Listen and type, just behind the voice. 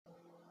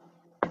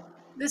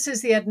This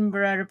is the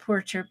Edinburgh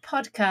Reporter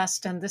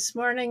podcast, and this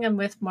morning I'm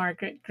with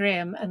Margaret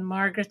Graham, and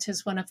Margaret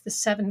is one of the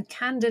 7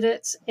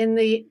 candidates in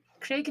the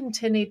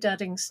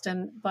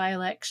Craigentinny-Duddingston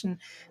by-election,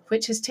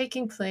 which is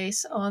taking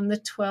place on the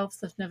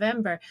 12th of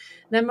November.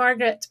 Now,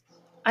 Margaret,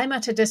 I'm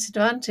at a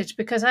disadvantage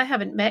because I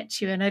haven't met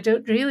you and I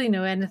don't really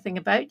know anything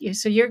about you,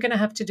 so you're going to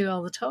have to do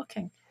all the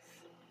talking.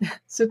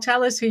 So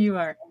tell us who you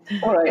are.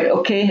 All right,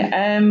 okay.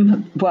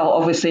 Well,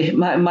 obviously,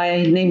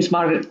 my name's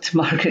Margaret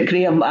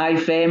Graham.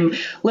 I've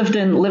lived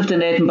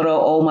in Edinburgh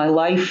all my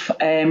life.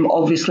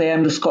 Obviously,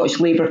 I'm the Scottish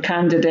Labour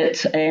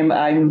candidate.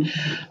 I'm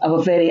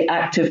a very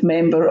active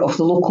member of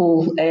the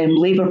local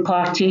Labour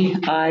Party.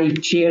 I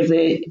chair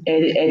the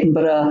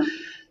Edinburgh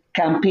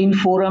Campaign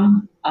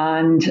Forum,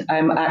 and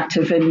I'm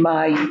active in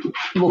my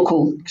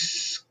local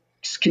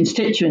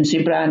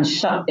constituency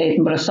branch,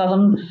 Edinburgh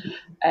Southern.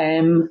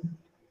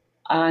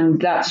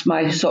 And that's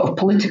my sort of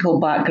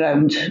political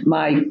background.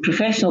 My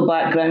professional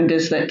background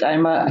is that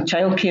I'm a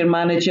childcare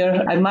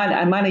manager. I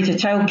manage a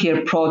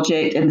childcare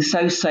project in the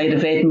south side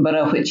of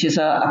Edinburgh, which is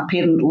a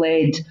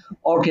parent-led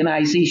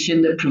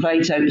organisation that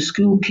provides out of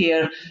school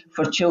care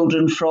for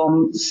children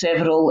from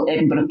several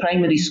Edinburgh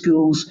primary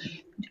schools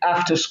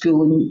after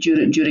school and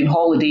during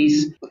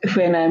holidays.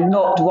 When I'm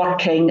not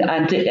working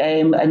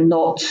and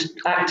not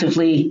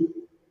actively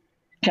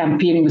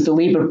campaigning with the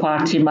Labour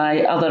Party,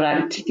 my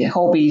other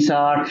hobbies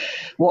are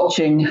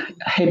watching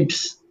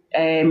Hibs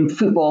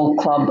football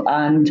club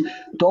and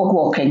dog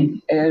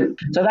walking.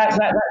 So that's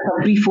a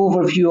brief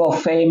overview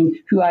of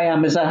who I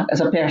am as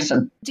a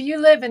person. Do you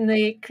live in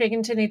the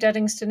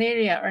Craigentinny-Duddingston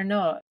area or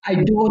not? I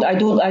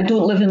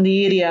don't live in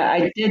the area.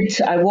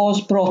 I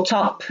was brought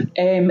up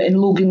in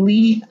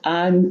Loganlee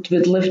and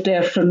would lived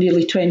there for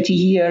nearly 20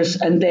 years,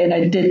 and then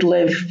I did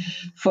live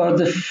for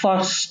the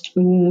first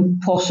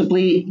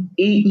possibly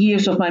 8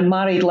 years of my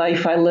married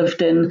life. I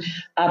lived in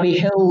Abbey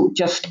Hill,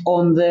 just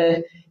on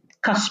the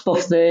cusp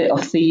of the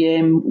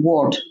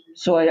ward.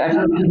 So I've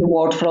lived in the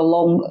ward for a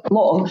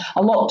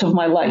lot of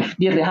my life.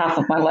 Nearly half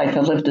of my life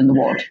I've lived in the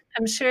ward.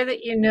 I'm sure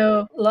that you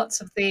know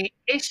lots of the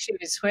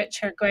issues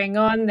which are going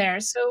on there.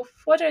 So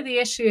what are the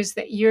issues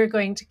that you're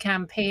going to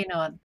campaign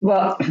on?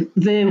 Well,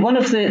 one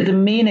of the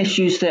main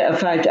issues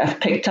that I've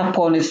picked up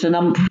on is the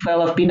number.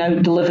 Well, I've been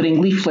out delivering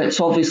leaflets.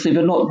 Obviously,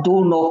 we're not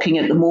door knocking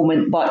at the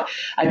moment, but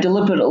I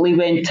deliberately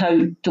went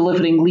out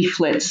delivering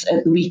leaflets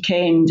at the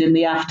weekend in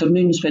the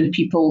afternoons when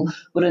people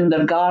were in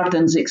their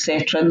gardens,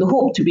 etc., and the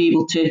hope to be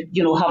able to,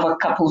 have a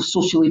couple of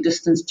socially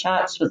distanced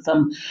chats with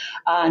them.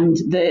 And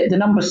the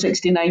number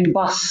 69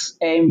 bus,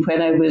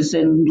 when I was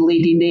in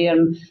Lady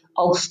Nairn,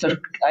 Ulster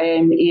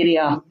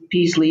area,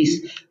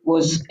 Paisley's,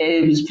 was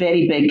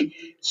very big.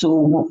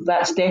 So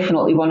that's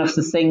definitely one of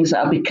the things that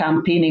I'll be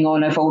campaigning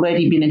on. I've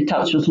already been in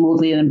touch with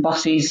Lothian and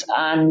Buses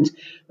and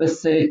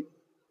with the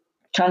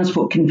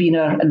transport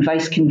convener and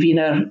vice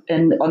convener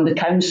on the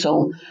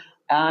council,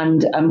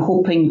 and I'm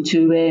hoping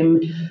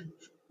to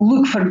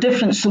look for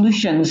different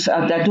solutions.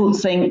 I don't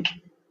think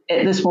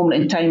at this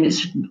moment in time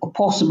it's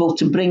possible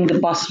to bring the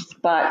bus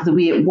back the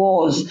way it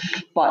was,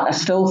 but I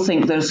still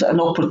think there's an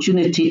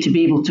opportunity to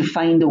be able to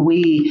find a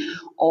way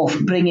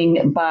of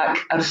bringing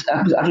back a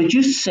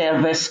reduced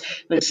service,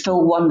 but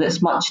still one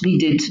that's much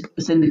needed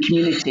within the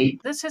community.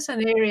 This is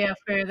an area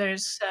where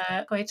there's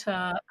quite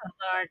a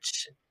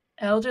large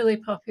elderly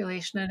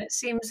population, and it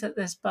seems that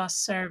this bus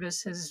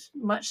service is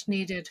much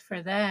needed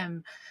for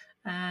them,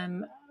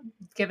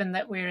 given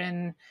that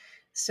we're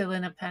still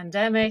in a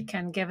pandemic,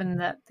 and given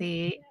that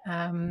the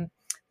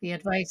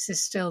advice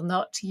is still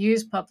not to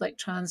use public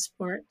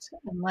transport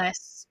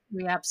unless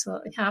we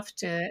absolutely have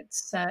to.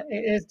 It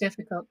is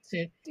difficult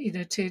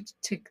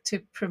to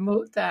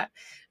promote that.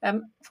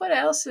 What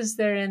else is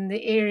there in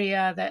the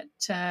area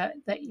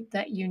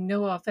that you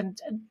know of? And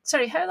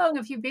sorry, how long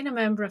have you been a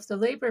member of the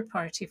Labour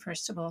Party,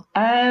 first of all?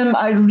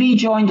 I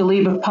rejoined the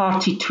Labour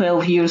Party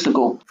 12 years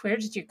ago. Where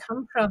did you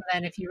come from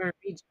then, if you were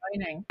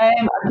rejoining?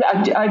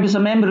 I was a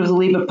member of the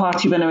Labour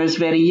Party when I was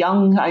very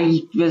young.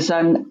 I was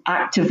an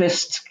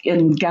activist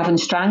in Gavin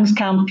Strang's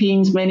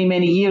campaigns many,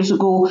 many years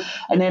ago,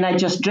 and then I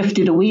just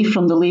drifted away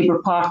from the Labour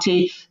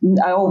Party.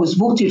 I always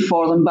voted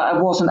for them, but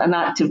I wasn't an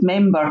active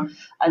member.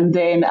 And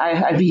then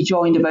I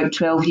rejoined about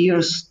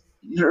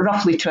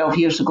roughly 12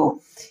 years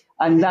ago.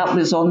 And that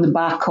was on the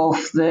back of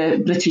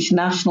the British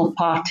National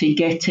Party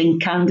getting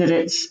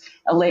candidates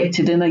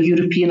elected in a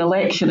European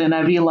election. And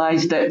I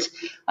realised that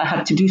I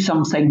had to do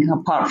something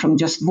apart from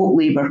just vote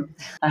Labour.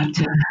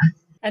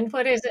 And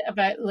what is it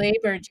about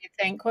Labour, do you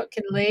think? What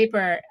can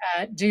Labour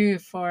do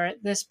for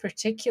this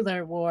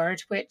particular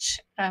ward, which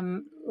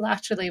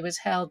laterally was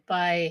held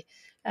by,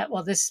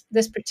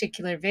 this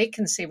particular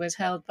vacancy was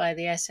held by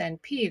the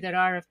SNP. There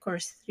are, of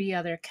course, 3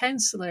 other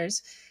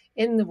councillors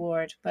in the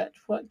ward, but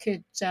what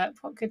could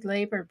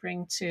Labour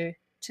bring to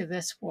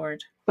this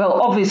ward?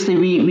 Well, obviously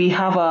we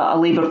have a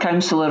Labour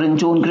councillor in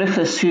Joan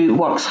Griffiths who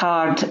works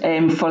hard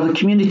for the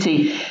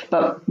community,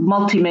 but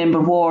multi-member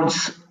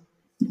wards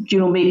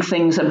make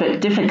things a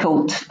bit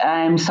difficult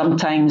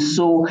sometimes.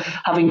 So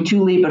having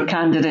two Labour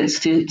candidates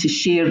to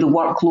share the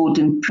workload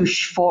and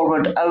push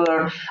forward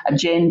our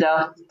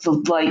agenda,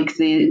 like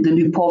the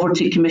new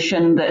Poverty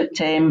Commission that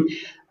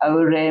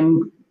our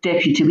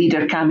Deputy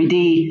Leader Cammy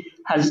Day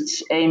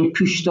has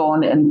pushed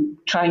on, and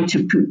trying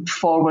to put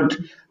forward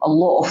a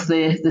lot of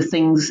the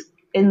things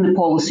in the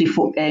Policy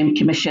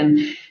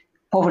Commission,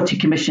 Poverty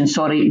Commission,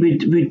 sorry,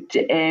 would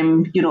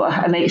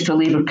an extra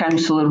Labour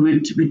councillor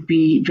would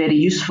be very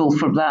useful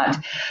for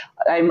that.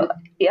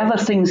 The other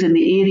things in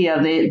the area,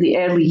 the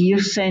early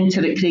years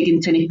centre at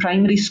Craigentiny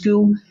Primary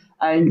School,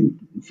 and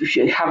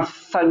have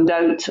found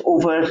out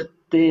over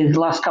the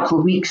last couple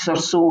of weeks or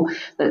so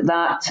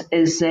that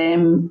is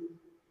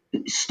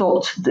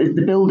stopped.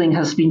 The building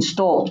has been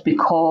stopped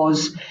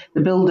because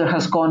the builder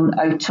has gone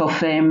out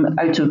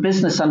of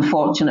business,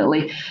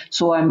 unfortunately.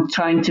 So I'm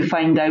trying to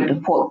find out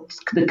what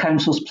the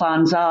council's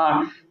plans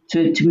are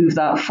to move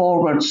that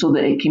forward so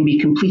that it can be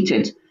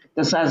completed.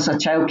 Because as a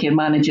childcare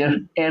manager,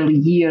 early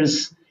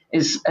years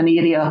is an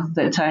area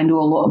that I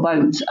know a lot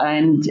about,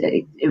 and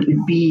it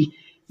would be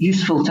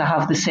useful to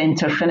have the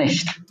centre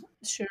finished.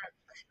 Sure.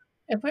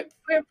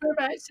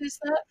 Whereabouts is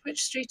that?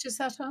 Which street is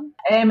that on?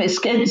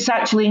 It's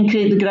actually in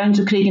the grounds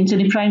of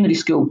Craigentiny Primary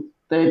School.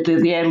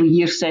 The early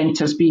year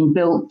centre is being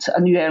built. A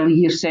new early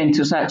year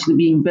centre is actually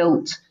being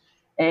built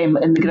in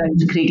the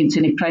grounds of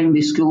Craigentiny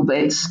Primary School, but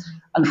it's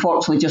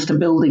unfortunately just a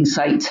building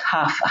site,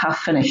 half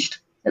finished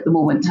at the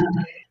moment.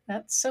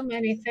 That so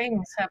many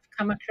things have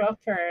come a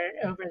cropper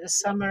over the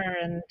summer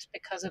and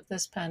because of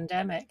this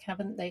pandemic,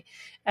 haven't they?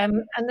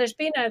 And there's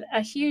been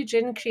a huge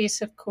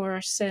increase, of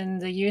course, in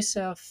the use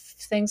of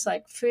things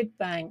like food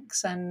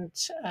banks, and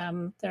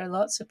there are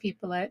lots of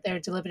people out there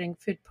delivering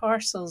food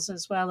parcels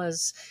as well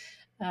as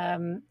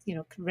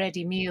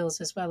ready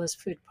meals as well as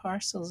food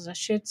parcels, I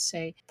should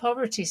say.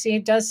 Poverty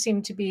does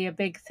seem to be a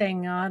big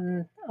thing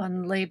on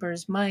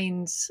Labour's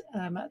minds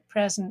at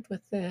present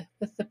with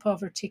the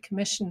Poverty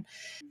Commission.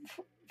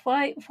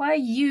 Why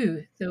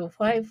you though?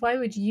 Why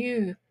would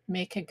you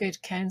make a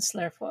good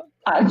councillor?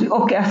 I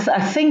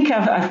think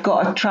I've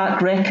got a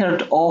track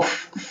record of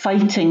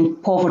fighting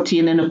poverty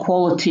and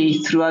inequality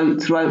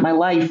throughout my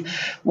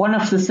life. One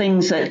of the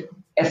things that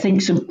I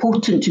think is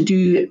important to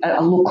do at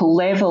a local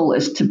level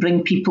is to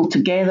bring people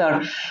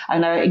together,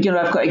 and I've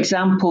got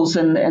examples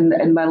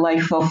in my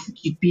life of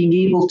being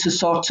able to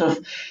sort of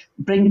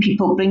bring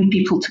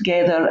people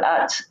together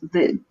at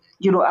the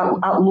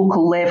at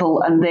local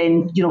level, and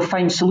then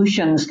find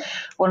solutions.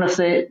 One of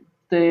the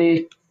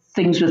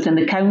things within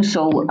the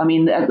council, I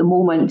mean, at the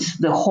moment,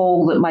 the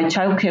hall that my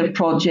childcare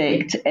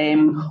project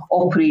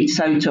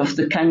operates out of,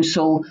 the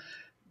council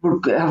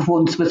have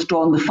once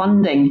withdrawn the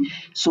funding.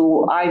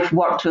 So I've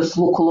worked with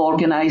local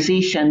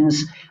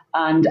organisations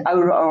and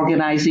our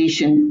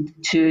organisation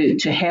to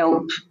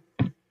help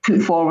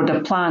put forward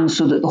a plan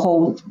so that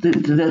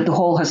the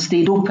hall has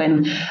stayed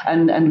open,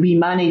 and we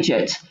manage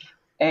it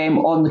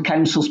on the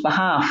council's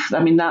behalf.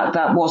 I mean,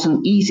 that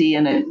wasn't easy,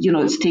 and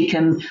it's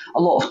taken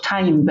a lot of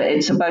time, but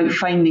it's about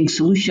finding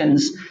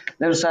solutions.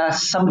 There's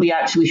somebody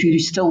actually who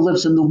still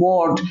lives in the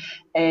ward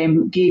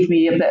gave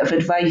me a bit of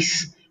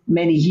advice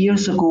many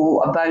years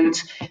ago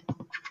about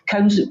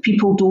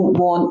people don't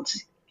want,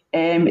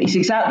 his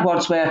exact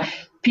words were,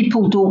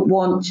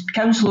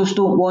 councillors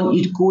don't want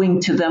you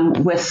going to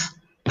them with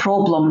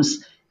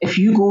problems. If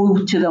you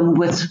go to them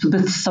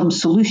with some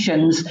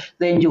solutions,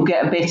 then you'll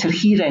get a better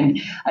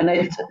hearing. And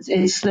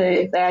it's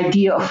the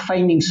idea of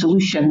finding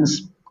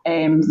solutions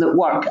that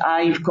work.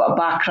 I've got a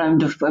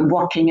background of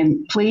working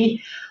in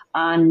play,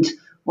 and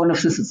one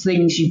of the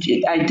things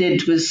I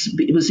did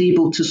was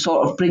able to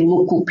sort of bring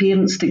local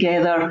parents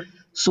together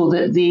so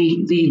that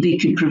they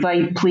could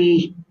provide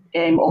play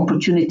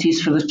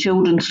opportunities for the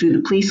children through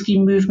the play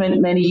scheme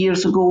movement many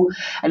years ago.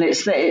 And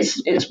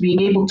it's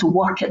being able to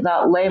work at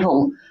that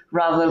level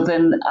rather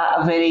than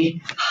at a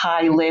very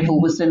high level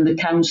within the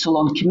council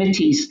on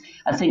committees.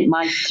 I think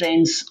my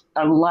strengths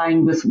are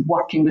lying with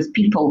working with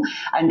people,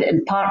 and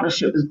in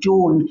partnership with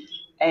Joan,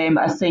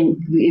 I think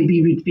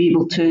we would be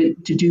able to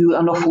do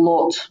an awful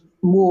lot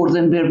more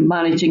than we're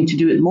managing to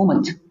do at the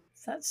moment.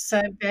 That's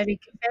a very,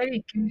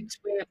 very good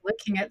way of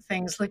looking at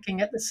things,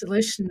 looking at the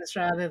solutions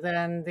rather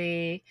than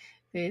the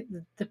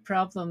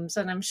problems.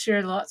 And I'm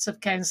sure lots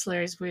of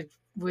councillors would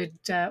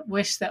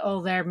wish that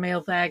all their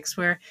mailbags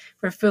were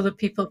full of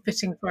people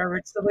putting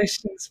forward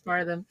solutions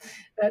for them.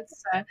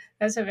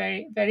 That's a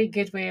very, very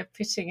good way of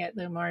putting it,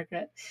 though,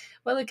 Margaret.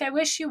 Well, look, I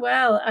wish you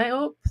well. I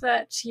hope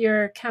that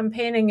your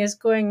campaigning is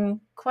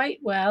going quite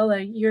well.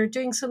 You're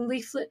doing some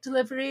leaflet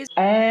deliveries.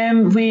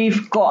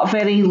 We've got a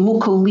very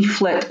local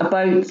leaflet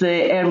about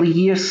the early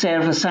years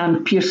service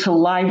and Pierce Hill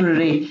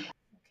Library.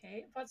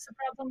 Okay, what's the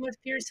problem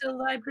with Pierce Hill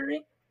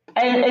Library?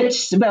 It's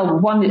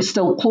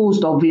still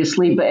closed,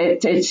 obviously, but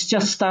it's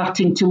just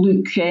starting to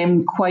look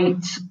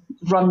quite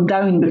run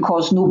down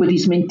because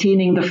nobody's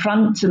maintaining the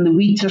front, and the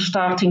weeds are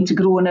starting to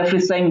grow and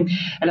everything.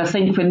 And I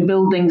think when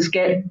buildings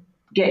get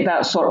get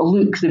that sort of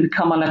look, they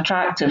become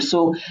unattractive.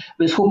 So I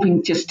was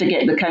hoping just to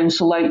get the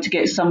council out to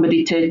get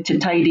somebody to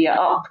tidy it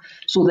up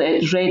so that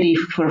it's ready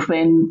for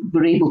when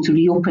we're able to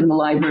reopen the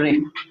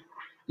library.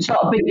 It's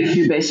not a big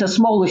issue, but it's a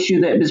small issue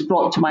that was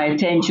brought to my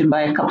attention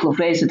by a couple of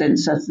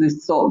residents as they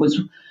thought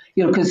was,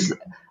 because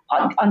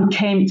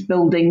unkempt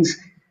buildings,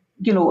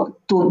 don't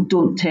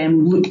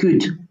look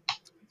good.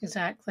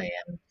 Exactly.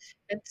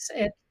 And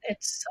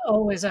it's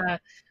always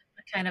a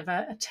kind of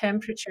a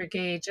temperature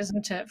gauge,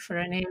 isn't it, for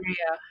an area,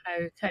 how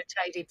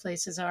tidy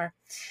places are.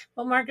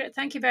 Well, Margaret,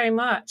 thank you very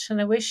much. And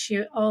I wish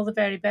you all the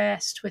very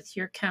best with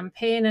your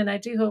campaign. And I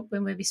do hope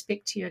we'll maybe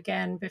speak to you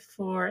again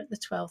before the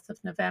 12th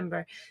of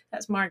November.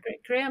 That's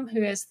Margaret Graham,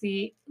 who is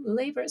the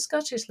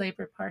Scottish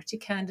Labour Party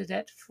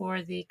candidate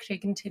for the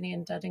Craigentinny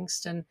and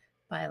Duddingston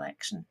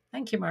by-election.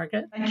 Thank you,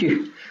 Margaret. Thank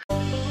you.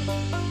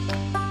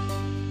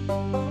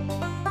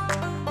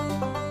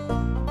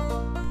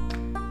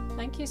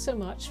 Thank you so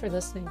much for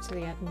listening to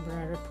the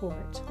Edinburgh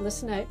Report.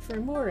 Listen out for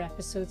more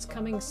episodes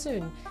coming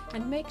soon,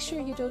 and make sure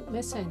you don't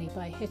miss any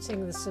by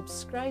hitting the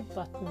subscribe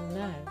button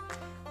now.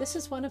 This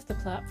is one of the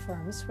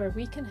platforms where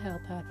we can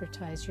help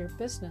advertise your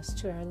business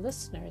to our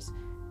listeners.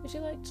 Would you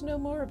like to know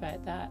more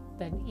about that?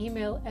 Then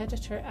email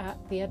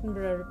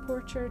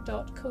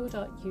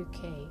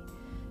editor@theedinburghreporter.co.uk.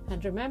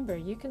 And remember,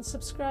 you can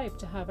subscribe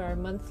to have our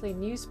monthly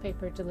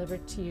newspaper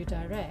delivered to you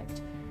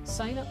direct.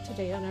 Sign up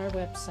today on our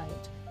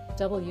website,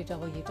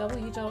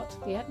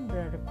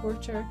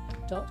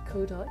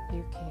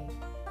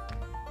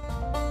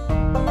 www.theedinburghreporter.co.uk.